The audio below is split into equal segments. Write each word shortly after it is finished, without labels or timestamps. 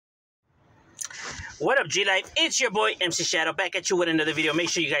What up, G Life? It's your boy MC Shadow back at you with another video. Make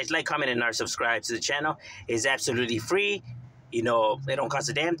sure you guys like, comment, and subscribe to the channel. It's absolutely free. You know, it don't cost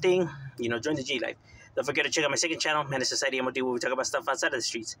a damn thing. You know, join the G Life. Don't forget to check out my second channel, Man of Society M.O.D, where we talk about stuff outside of the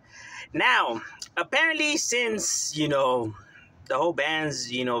streets. Now, apparently, since, you know, the whole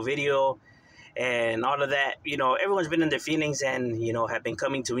band's, you know, video and all of that, you know, everyone's been in their feelings and, you know, have been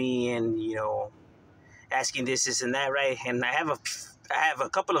coming to me and, you know, asking this and that, right? And I have a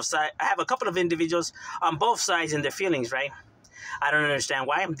couple of individuals on both sides in their feelings, right? I don't understand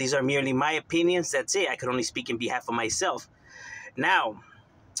why. These are merely my opinions. That's it. I could only speak in behalf of myself. Now,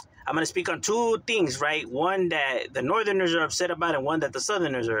 I'm going to speak on two things, right? One that the Northerners are upset about and one that the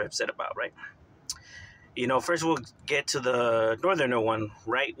Southerners are upset about, right? You know, first we'll get to the Northerner one,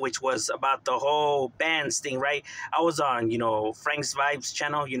 right? Which was about the whole bands thing, right? I was on, you know, Frank's Vibes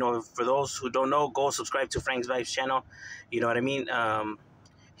channel. You know, for those who don't know, go subscribe to Frank's Vibes channel. You know what I mean?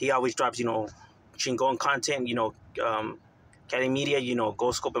 He always drops, you know, chingon content, you know, Cali Media, you know,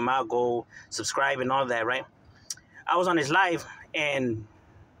 go scope him out, go subscribe and all that, right? I was on his live and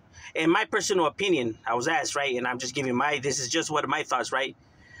in my personal opinion, I was asked, right? And I'm just giving this is just what my thoughts, right?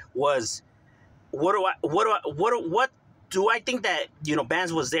 Was, what do I think that, you know,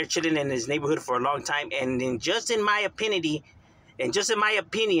 Bands was there chilling in his neighborhood for a long time, and then just in my opinion,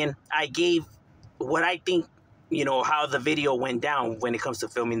 I gave what I think, you know, how the video went down when it comes to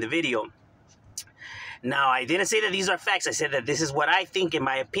filming the video. Now, I didn't say that these are facts. I said that this is what I think in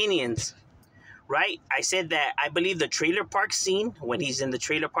my opinions, right? I said that I believe the trailer park scene when he's in the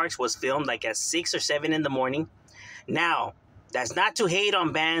trailer parks was filmed like at 6 or 7 in the morning. Now, that's not to hate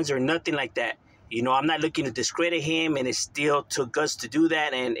on Bands or nothing like that. You know, I'm not looking to discredit him, and it still took guts to do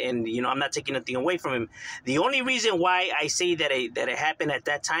that, and you know, I'm not taking nothing away from him. The only reason why I say that it happened at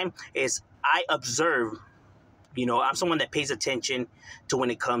that time is I observe. You know, I'm someone that pays attention to when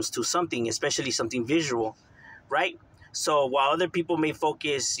it comes to something, especially something visual, right? So while other people may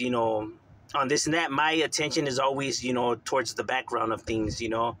focus, you know, on this and that, my attention is always, you know, towards the background of things, you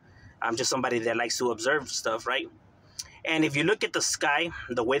know. I'm just somebody that likes to observe stuff, right? And if you look at the sky,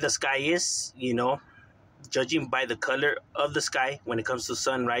 the way the sky is, you know, judging by the color of the sky when it comes to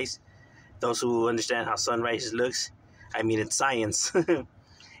sunrise, those who understand how sunrise looks, I mean, it's science.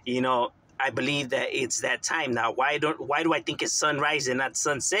 You know, I believe that it's that time. Now, why do I think it's sunrise and not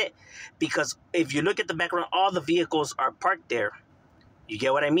sunset? Because if you look at the background, all the vehicles are parked there. You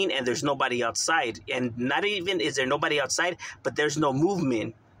get what I mean? And there's nobody outside. And not even is there nobody outside, but there's no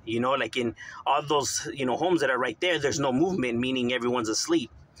movement. You know, like in all those, you know, homes that are right there, there's no movement, meaning everyone's asleep.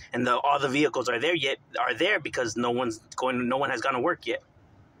 And all the vehicles are there because no one has gone to work yet.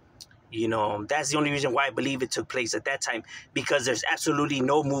 You know, that's the only reason why I believe it took place at that time, because there's absolutely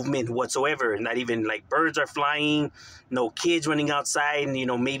no movement whatsoever. Not even like birds are flying, no kids running outside, and, you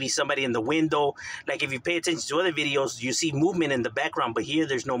know, maybe somebody in the window. Like if you pay attention to other videos, you see movement in the background, but here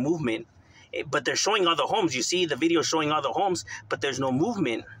there's no movement. But they're showing all the homes. You see the video showing all the homes, but there's no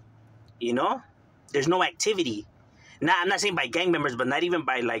movement, you know? There's no activity. Now, I'm not saying by gang members, but not even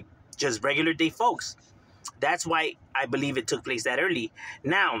by, like, just regular day folks. That's why I believe it took place that early.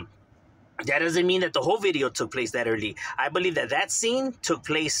 Now, that doesn't mean that the whole video took place that early. I believe that scene took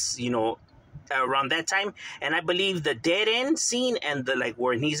place, you know, around that time. And I believe the dead end scene and the, like,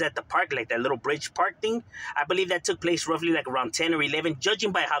 where he's at the park, like that little bridge park thing, I believe that took place roughly like around 10 or 11,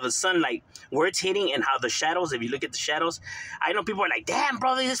 judging by how the sunlight, where it's hitting and how the shadows, if you look at the shadows. I know people are like, damn,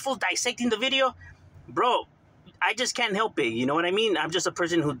 bro, this fool's dissecting the video. Bro, I just can't help it. You know what I mean? I'm just a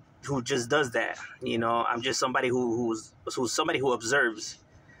person who just does that. You know, I'm just somebody who's somebody who observes.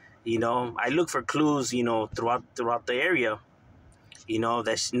 You know, I look for clues, you know, throughout the area. You know,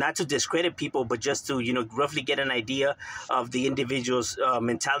 that's not to discredit people, but just to, you know, roughly get an idea of the individual's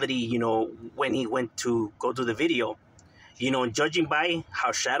mentality, you know, when he went to go do the video. You know, and judging by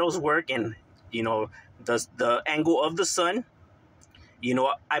how shadows work and, you know, the angle of the sun, you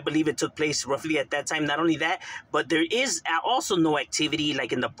know, I believe it took place roughly at that time. Not only that, but there is also no activity.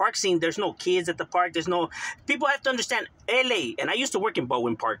 Like in the park scene, there's no kids at the park. There's no... People have to understand, LA, and I used to work in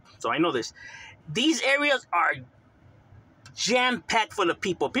Baldwin Park, so I know this. These areas are jam-packed full of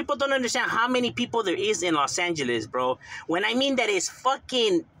people. People don't understand how many people there is in Los Angeles, bro. When I mean that it's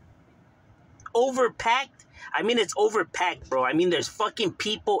fucking overpacked, I mean it's overpacked, bro. I mean there's fucking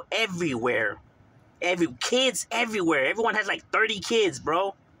people everywhere. Kids everywhere. Everyone has like 30 kids,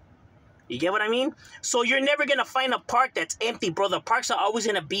 bro. You get what I mean? So you're never going to find a park that's empty, bro. The parks are always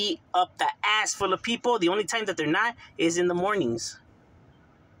going to be up the ass full of people. The only time that they're not is in the mornings.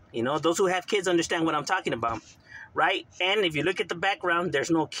 You know, those who have kids understand what I'm talking about, right? And if you look at the background, there's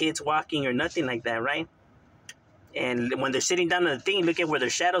no kids walking or nothing like that, right? And when they're sitting down on the thing, look at where their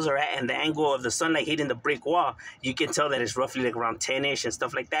shadows are at and the angle of the sunlight hitting the brick wall. You can tell that it's roughly like around 10-ish and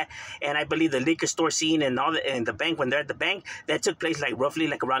stuff like that. And I believe the liquor store scene and all and the bank, when they're at the bank, that took place like roughly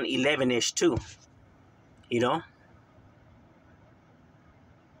like around 11-ish too. You know?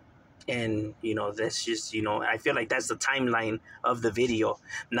 And, you know, that's just, you know, I feel like that's the timeline of the video.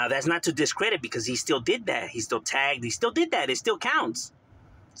 Now, that's not to discredit because he still did that. He still tagged. He still did that. It still counts.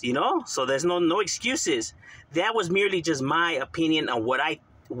 You know? So there's no excuses. That was merely just my opinion on what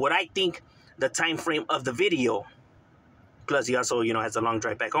I think the time frame of the video. Plus, he also, you know, has a long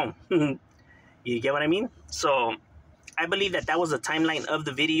drive back home. You get what I mean? So I believe that was the timeline of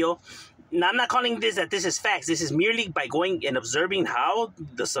the video. Now, I'm not calling this that this is facts. This is merely by going and observing how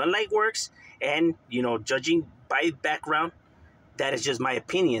the sunlight works and, you know, judging by background. That is just my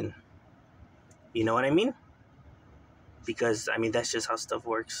opinion. You know what I mean? Because, I mean, that's just how stuff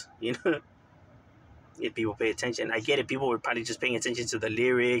works, you know? If people pay attention. I get it. People were probably just paying attention to the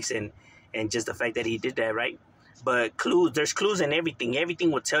lyrics and just the fact that he did that, right? But there's clues in everything.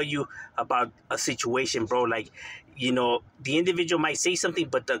 Everything will tell you about a situation, bro. Like, you know, the individual might say something,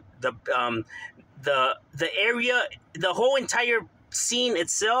 but the area, the whole entire scene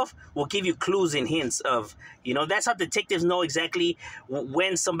itself will give you clues and hints of, you know, that's how detectives know exactly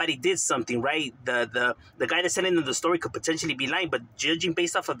when somebody did something, right? The guy that's telling them the story could potentially be lying, but judging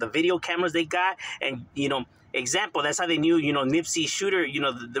based off of the video cameras they got and, you know, example, that's how they knew, you know, Nipsey's shooter, you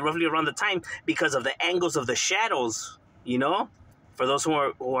know, the roughly around the time because of the angles of the shadows, you know? For those who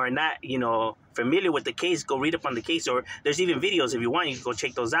are not, you know, familiar with the case, go read up on the case, or there's even videos if you want, you can go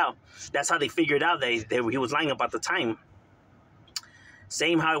check those out. That's how they figured out that he was lying about the time.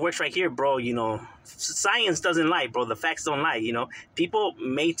 Same how it works right here, bro. You know, science doesn't lie, bro. The facts don't lie, you know. People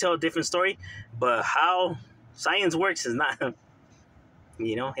may tell a different story, but how science works is not,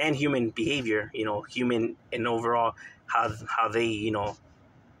 you know, and human behavior, you know, human and overall how they, you know,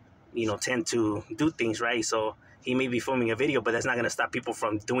 tend to do things, right? So he may be filming a video, but that's not going to stop people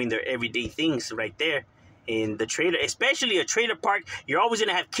from doing their everyday things right there in the trailer, especially a trailer park. You're always going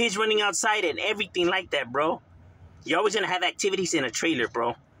to have kids running outside and everything like that, bro. You're always going to have activities in a trailer,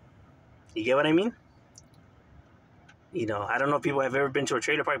 bro. You get what I mean? You know, I don't know if people have ever been to a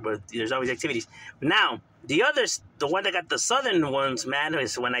trailer park, but there's always activities. Now, the others, the one that got the southern ones, man,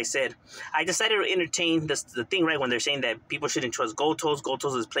 is when I said, I decided to entertain the thing, right, when they're saying that people shouldn't trust Gotos.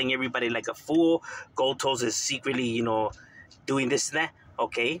 Gotos is playing everybody like a fool. Gotos is secretly, you know, doing this and that.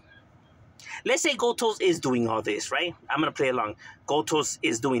 Okay. Let's say Gotos is doing all this, right? I'm going to play along. Gotos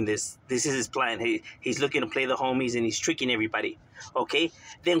is doing this. This is his plan. He's looking to play the homies and he's tricking everybody. Okay?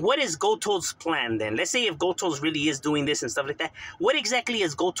 Then what is Gotos' plan then? Let's say if Gotos really is doing this and stuff like that. What exactly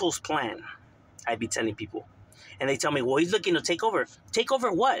is Gotos' plan? I'd be telling people. And they tell me, well, he's looking to take over. Take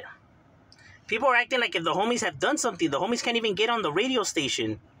over what? People are acting like if the homies have done something, the homies can't even get on the radio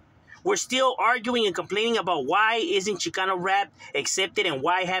station. We're still arguing and complaining about why isn't Chicano rap accepted and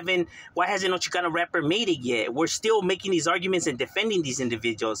why hasn't no Chicano rapper made it yet. We're still making these arguments and defending these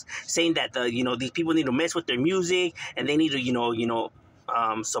individuals, saying that these people need to mess with their music and they need to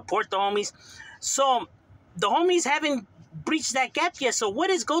support the homies. So the homies haven't breached that gap yet. So what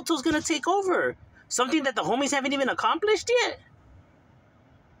is Goto's gonna take over? Something that the homies haven't even accomplished yet?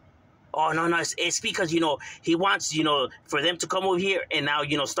 Oh, no, it's because, he wants, for them to come over here and now,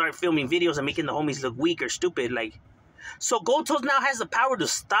 start filming videos and making the homies look weak or stupid. Like, so Gotos now has the power to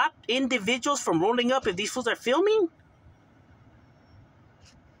stop individuals from rolling up if these fools are filming?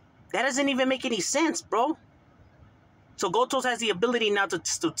 That doesn't even make any sense, bro. So Gotos has the ability now to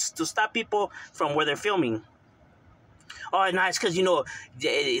stop people from where they're filming. Oh, no, it's because,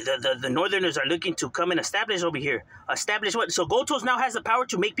 the Northerners are looking to come and establish over here. Establish what? So Gotos now has the power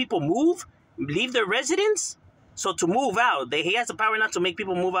to make people move, leave their residence? So to move out, he has the power now to make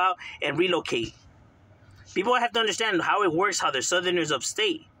people move out and relocate. People have to understand how it works, how there's Southerners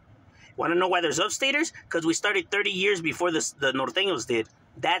upstate. Want to know why there's upstaters? Because we started 30 years before the Norteños did.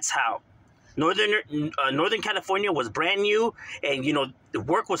 That's how. Northern California was brand new, and the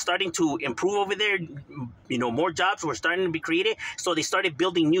work was starting to improve over there. More jobs were starting to be created, so they started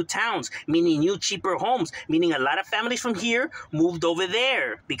building new towns, meaning new cheaper homes, meaning a lot of families from here moved over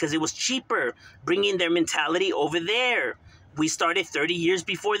there because it was cheaper, bringing their mentality over there. We started 30 years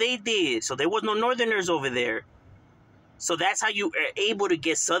before they did, so there was no Northerners over there. So that's how you are able to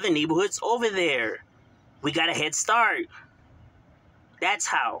get Southern neighborhoods over there. We got a head start. That's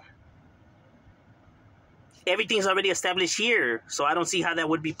how. Everything's already established here, so I don't see how that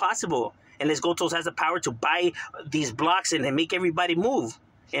would be possible unless Gotos has the power to buy these blocks and make everybody move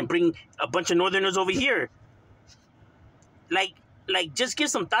and bring a bunch of Northerners over here. Like, like, just give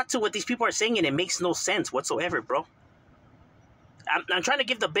some thought to what these people are saying, and it makes no sense whatsoever, bro. I'm trying to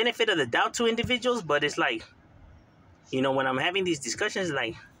give the benefit of the doubt to individuals, but it's like, you know, when I'm having these discussions,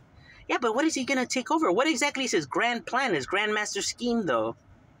 like, yeah, but what is he gonna take over? What exactly is his grand plan, his grandmaster scheme, though?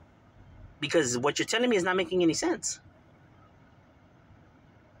 Because what you're telling me is not making any sense.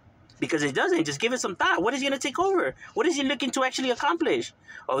 Because it doesn't. Just give it some thought. What is he gonna take over? What is he looking to actually accomplish?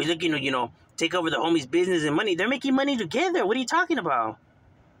 Oh, he's looking to, you know, take over the homie's business and money. They're making money together. What are you talking about?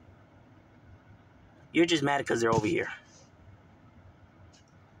 You're just mad because they're over here.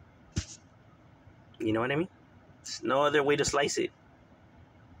 You know what I mean? There's no other way to slice it.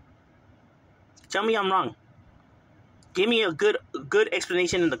 Tell me I'm wrong. Give me a good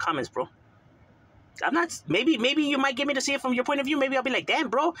explanation in the comments, bro. I'm not. Maybe you might get me to see it from your point of view. Maybe I'll be like, damn,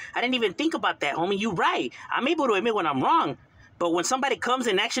 bro, I didn't even think about that, homie. You right. I'm able to admit when I'm wrong. But when somebody comes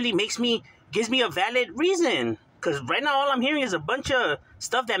and actually gives me a valid reason, because right now all I'm hearing is a bunch of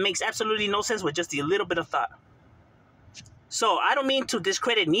stuff that makes absolutely no sense with just a little bit of thought. So I don't mean to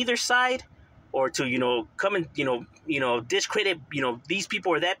discredit neither side, or to, you know, come and, you know, discredit, you know, these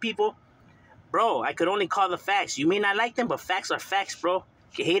people or that people. Bro, I could only call the facts. You may not like them, but facts are facts, bro.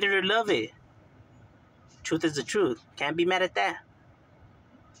 You hate it or love it. Truth is the truth. Can't be mad at that.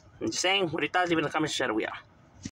 I'm just saying, what are your thoughts? Leave in the comments. Shadow, we out.